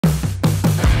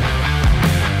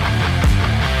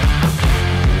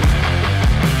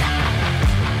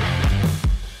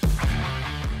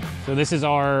So this is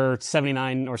our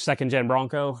 79 or second gen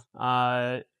Bronco.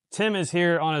 Tim is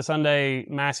here on a Sunday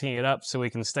masking it up so we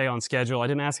can stay on schedule. I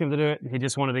didn't ask him to do it. He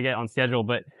just wanted to get on schedule,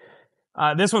 but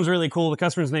this one's really cool. The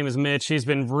customer's name is Mitch. He's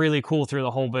been really cool through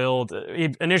the whole build.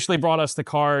 He initially brought us the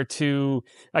car to,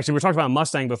 actually we were talking about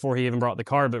Mustang before he even brought the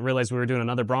car, but realized we were doing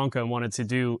another Bronco and wanted to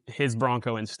do his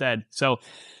Bronco instead. So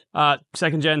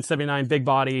second gen 79 big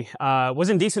body, was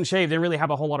in decent shape. Didn't really have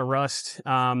a whole lot of rust,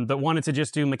 but wanted to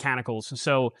just do mechanicals.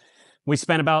 So we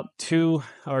spent about 2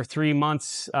 or 3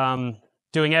 months,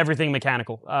 doing everything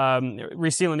mechanical,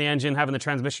 resealing the engine, having the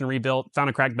transmission rebuilt, found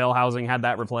a cracked bell housing, had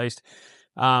that replaced.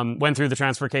 Went through the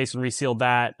transfer case and resealed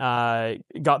that,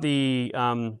 got the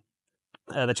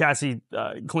chassis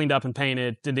cleaned up and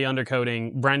painted, did the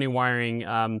undercoating, brand new wiring,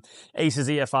 Ace's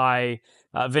EFI,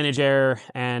 vintage air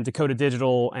and Dakota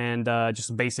Digital, and just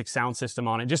a basic sound system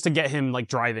on it just to get him like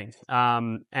driving.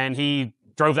 And he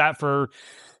drove that for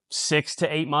 6 to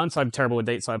 8 months. I'm terrible with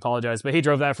dates, so I apologize, but he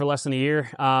drove that for less than a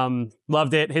year.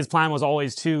 Loved it. His plan was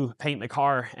always to paint the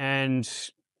car and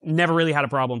never really had a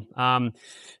problem.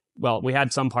 Well, we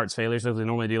had some parts failures as we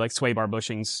normally do, like sway bar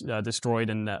bushings destroyed,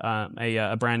 and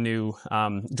a brand new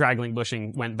drag link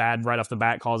bushing went bad right off the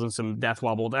bat, causing some death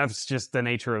wobble. That's just the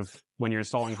nature of when you're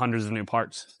installing hundreds of new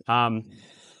parts.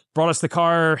 Brought us the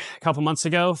car a couple months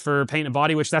ago for paint and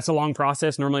body, which that's a long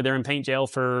process. Normally they're in paint jail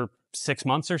for 6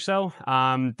 months or so.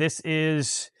 This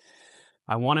is,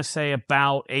 I want to say,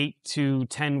 about 8 to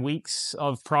 10 weeks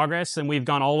of progress, and we've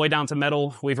gone all the way down to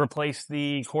metal. We've replaced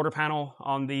the quarter panel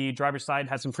on the driver's side,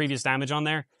 had some previous damage on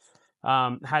there.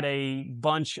 Had a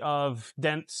bunch of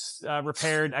dents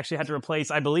repaired. Actually had to replace,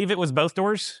 I believe it was both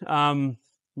doors.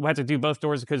 We had to do both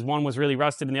doors because one was really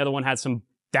rusted and the other one had some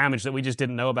damage that we just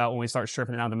didn't know about. When we start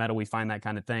stripping it out of the metal, we find that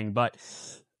kind of thing. But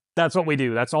that's what we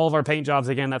do. That's all of our paint jobs.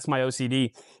 Again, that's my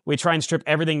OCD. We try and strip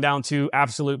everything down to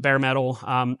absolute bare metal.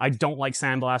 I don't like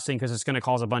sandblasting because it's going to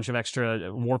cause a bunch of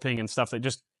extra warping and stuff that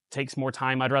just takes more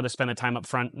time. I'd rather spend the time up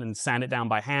front and sand it down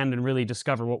by hand and really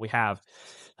discover what we have.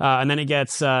 And then it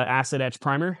gets acid etch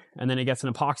primer, and then it gets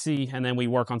an epoxy, and then we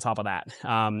work on top of that.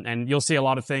 And you'll see a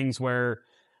lot of things where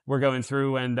we're going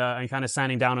through and kind of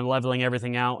sanding down and leveling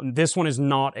everything out. And this one is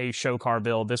not a show car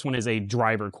build. This one is a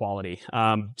driver quality.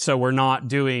 So we're not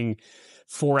doing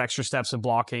 4 extra steps of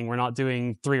blocking. We're not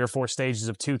doing 3 or 4 stages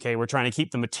of 2K. We're trying to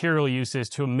keep the material usage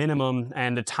to a minimum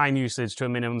and the time usage to a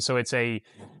minimum. So it's a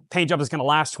paint job that's going to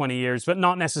last 20 years, but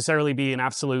not necessarily be an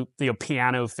absolute,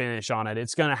 piano finish on it.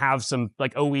 It's going to have some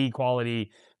like OE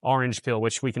quality orange peel,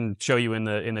 which we can show you in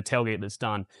the tailgate that's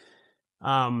done.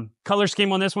 Color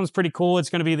scheme on this one's pretty cool. It's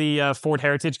going to be the Ford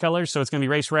Heritage colors. So it's going to be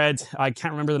race red. I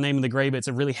can't remember the name of the gray, but it's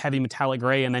a really heavy metallic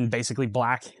gray and then basically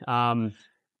black.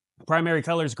 Primary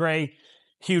color is gray,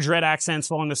 huge red accents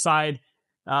along the side.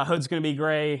 Hood's going to be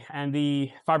gray, and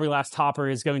the fiberglass topper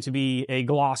is going to be a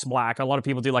gloss black. A lot of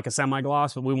people do like a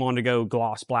semi-gloss, but we wanted to go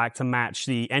gloss black to match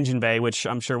the engine bay, which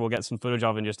I'm sure we'll get some footage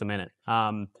of in just a minute.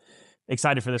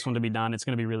 Excited for this one to be done. It's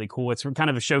going to be really cool. It's kind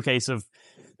of a showcase of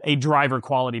a driver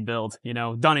quality build,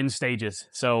 done in stages.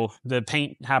 So the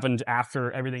paint happened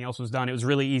after everything else was done. It was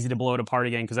really easy to blow it apart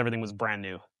again because everything was brand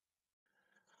new.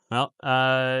 Well,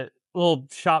 little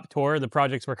shop tour, the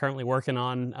projects we're currently working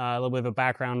on, a little bit of a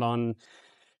background on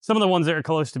some of the ones that are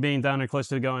close to being done or close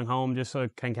to going home, just so I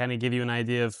can kind of give you an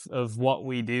idea of what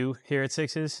we do here at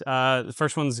Sixes. The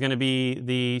first one is going to be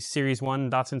the Series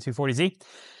 1 Datsun 240Z.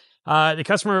 The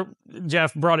customer,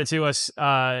 Jeff, brought it to us,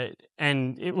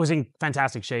 and it was in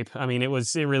fantastic shape. I mean, it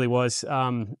really was.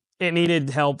 It needed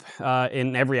help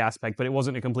in every aspect, but it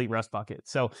wasn't a complete rust bucket.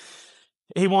 So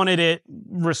he wanted it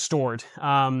restored,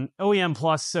 OEM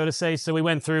plus, so to say. So we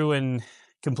went through and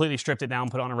completely stripped it down,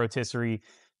 put on a rotisserie,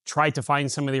 tried to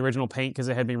find some of the original paint because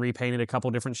it had been repainted a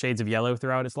couple different shades of yellow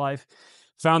throughout its life.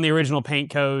 Found the original paint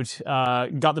code,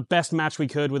 got the best match we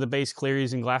could with a base clear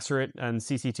using Glasserit and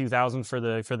CC2000 for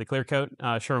the clear coat,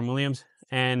 Sherwin-Williams,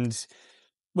 and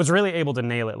was really able to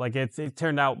nail it. Like it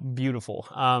turned out beautiful,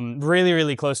 really,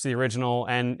 really close to the original.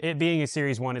 And it being a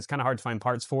Series 1, it's kind of hard to find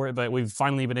parts for it, but we've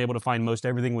finally been able to find most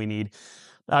everything we need.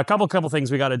 A couple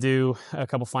things we got to do, a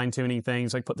couple fine tuning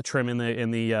things, like put the trim in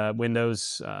the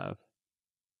windows,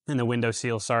 in the window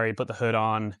seal. Put the hood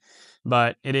on.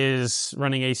 But it is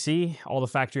running AC. All the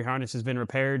factory harness has been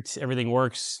repaired. Everything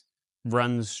works,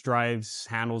 runs, drives,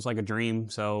 handles like a dream.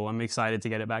 So I'm excited to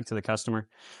get it back to the customer.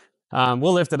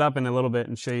 We'll lift it up in a little bit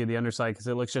and show you the underside because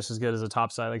it looks just as good as the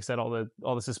top side. Like I said, all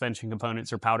the suspension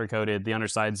components are powder coated. The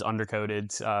underside's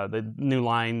undercoated. The new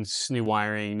lines, new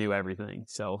wiring, new everything.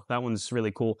 So that one's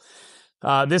really cool.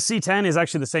 This C10 is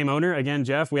actually the same owner. Again,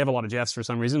 Jeff. We have a lot of Jeffs for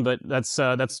some reason, but that's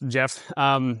Jeff.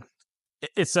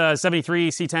 It's a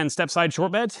 73 C10 step-side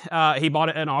short bed. He bought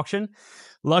it at an auction.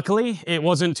 Luckily, it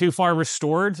wasn't too far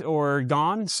restored or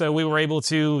gone, so we were able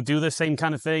to do the same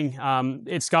kind of thing.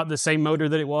 It's got the same motor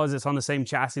that it was. It's on the same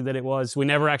chassis that it was. We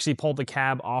never actually pulled the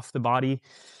cab off the body,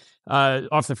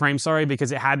 off the frame, sorry,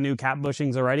 because it had new cap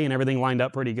bushings already and everything lined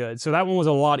up pretty good. So that one was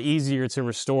a lot easier to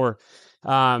restore.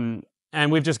 And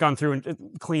we've just gone through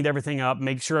and cleaned everything up,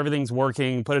 make sure everything's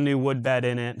working, put a new wood bed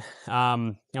in it.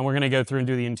 And we're going to go through and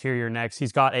do the interior next.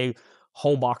 He's got a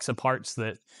whole box of parts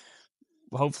that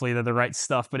hopefully they're the right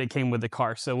stuff, but it came with the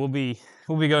car. So we'll be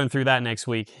going through that next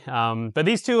week. But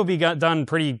these two will be done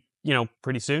pretty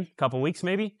soon, a couple weeks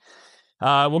maybe.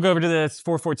 We'll go over to the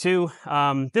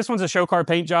 442. This one's a show car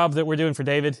paint job that we're doing for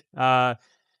David.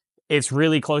 It's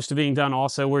really close to being done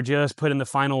also. We're just putting the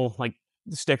final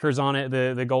stickers on it,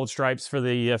 the gold stripes for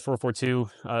the 442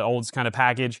 Olds kind of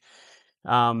package.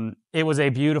 It was a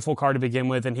beautiful car to begin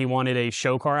with, and he wanted a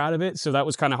show car out of it, so that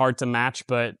was kind of hard to match,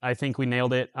 but I think we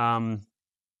nailed it.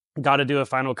 Got to do a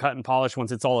final cut and polish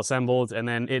once it's all assembled, and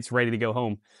then it's ready to go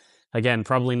home. Again,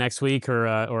 probably next week or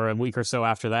a week or so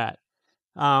after that.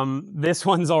 This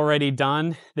one's already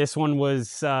done. This one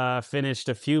was finished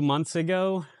a few months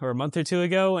ago or a month or two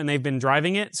ago, and they've been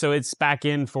driving it, so it's back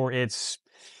in for its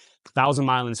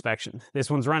 1,000-mile inspection. This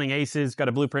one's running aces, got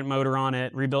a blueprint motor on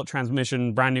it, rebuilt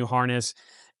transmission, brand new harness,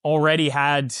 already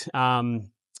had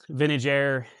vintage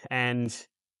air and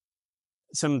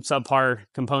some subpar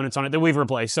components on it that we've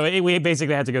replaced. So we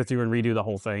basically had to go through and redo the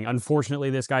whole thing. Unfortunately,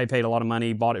 this guy paid a lot of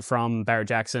money, bought it from Barrett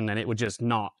Jackson, and it was just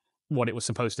not what it was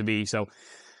supposed to be. So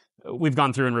we've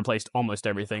gone through and replaced almost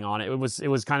everything on it. It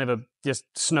was kind of a just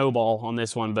snowball on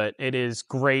this one, but it is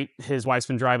great. His wife's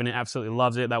been driving it, absolutely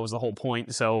loves it. That was the whole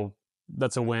point. So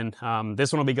that's a win.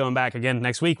 This one will be going back again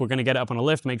next week. We're going to get it up on a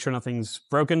lift, make sure nothing's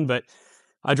broken, but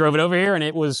I drove it over here and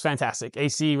it was fantastic.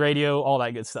 AC, radio, all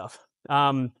that good stuff.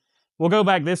 We'll go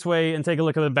back this way and take a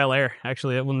look at the Bel Air.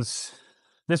 Actually,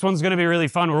 this one's going to be really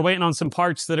fun. We're waiting on some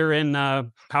parts that are in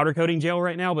powder coating jail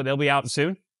right now, but they'll be out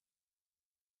soon.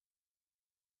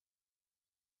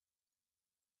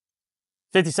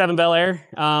 57 Bel Air.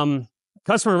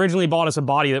 Customer originally bought us a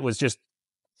body that was just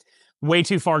way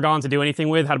too far gone to do anything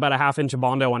with, had about a 1/2 inch of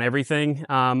Bondo on everything.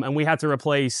 And we had to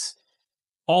replace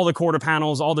all the quarter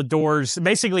panels, all the doors,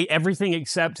 basically everything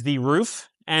except the roof,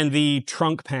 and the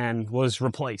trunk pan was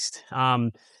replaced.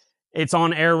 It's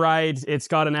on air ride. It's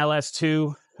got an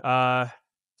LS2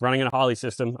 running in a Holley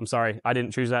system. I'm sorry, I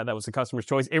didn't choose that. That was the customer's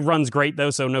choice. It runs great though,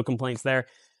 so no complaints there.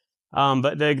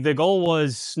 But the goal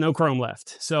was no chrome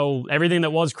left. So everything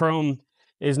that was chrome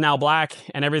is now black,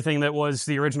 and everything that was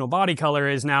the original body color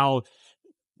is now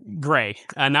gray.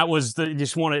 And that was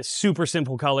just wanted super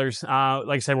simple colors. Like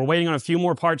I said, we're waiting on a few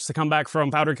more parts to come back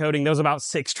from powder coating. There was about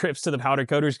 6 trips to the powder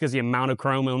coaters because the amount of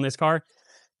chrome on this car.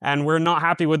 And we're not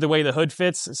happy with the way the hood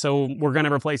fits, so we're going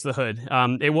to replace the hood.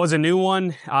 It was a new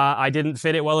one. I didn't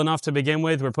fit it well enough to begin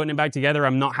with. We're putting it back together.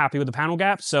 I'm not happy with the panel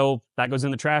gap, so that goes in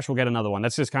the trash. We'll get another one.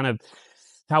 That's just kind of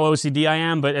how OCD I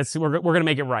am, but we're going to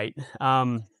make it right.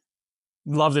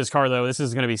 Love this car, though. This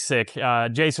is going to be sick.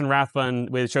 Jason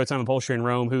Rathbun with Showtime Upholstery in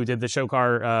Rome, who did the show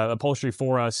car upholstery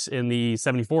for us in the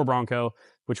 74 Bronco,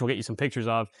 which we'll get you some pictures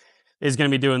of, is going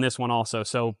to be doing this one also.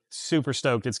 So super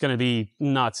stoked. It's going to be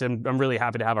nuts. I'm really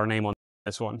happy to have our name on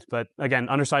this one. But again,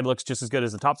 underside looks just as good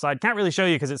as the top side. Can't really show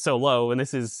you because it's so low, and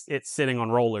it's sitting on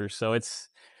rollers. So it's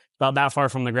about that far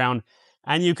from the ground,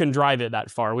 and you can drive it that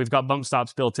far. We've got bump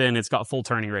stops built in. It's got full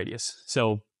turning radius.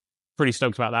 So pretty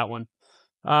stoked about that one.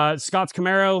 Scott's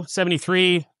Camaro,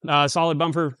 73, solid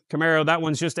bumper Camaro. That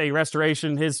one's just a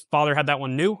restoration. His father had that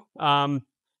one new.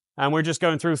 And we're just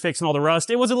going through fixing all the rust.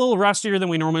 It was a little rustier than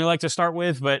we normally like to start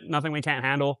with, but nothing we can't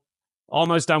handle.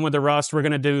 Almost done with the rust. We're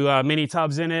going to do mini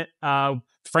tubs in it.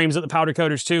 Frames at the powder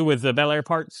coaters too with the Bel Air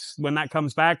parts. When that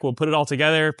comes back, we'll put it all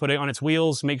together, put it on its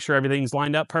wheels, make sure everything's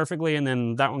lined up perfectly, and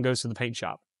then that one goes to the paint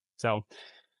shop. So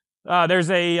there's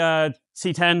a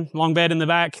C10 long bed in the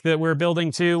back that we're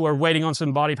building too. We're waiting on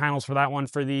some body panels for that one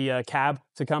for the cab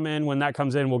to come in. When that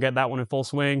comes in, we'll get that one in full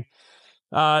swing.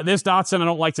 This Datsun, I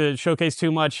don't like to showcase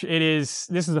too much. This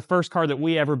is the first car that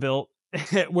we ever built.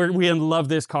 We love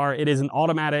this car. It is an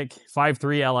automatic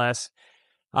 5.3 LS.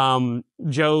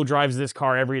 Joe drives this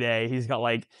car every day. He's got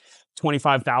like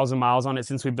 25,000 miles on it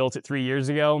since we built it 3 years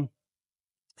ago.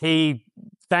 He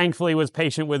thankfully was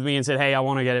patient with me and said, hey, I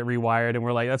want to get it rewired. And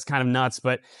we're like, that's kind of nuts.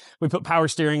 But we put power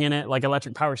steering in it, like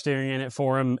electric power steering in it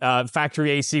for him.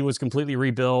 Factory AC was completely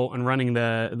rebuilt and running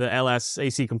the LS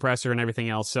AC compressor and everything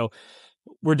else. So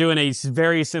we're doing a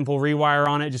very simple rewire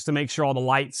on it just to make sure all the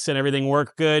lights and everything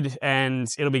work good. And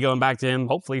it'll be going back to him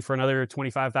hopefully for another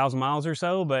 25,000 miles or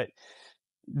so. But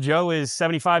Joe is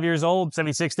 75 years old,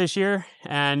 76 this year,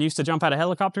 and used to jump out of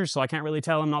helicopters, so I can't really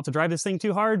tell him not to drive this thing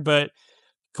too hard, but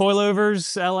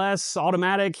coilovers, LS,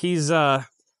 automatic, he's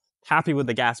happy with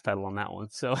the gas pedal on that one.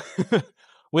 So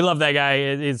we love that guy.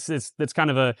 It's kind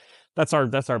of a, that's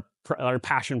our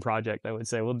passion project, I would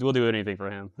say. We'll do anything for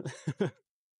him.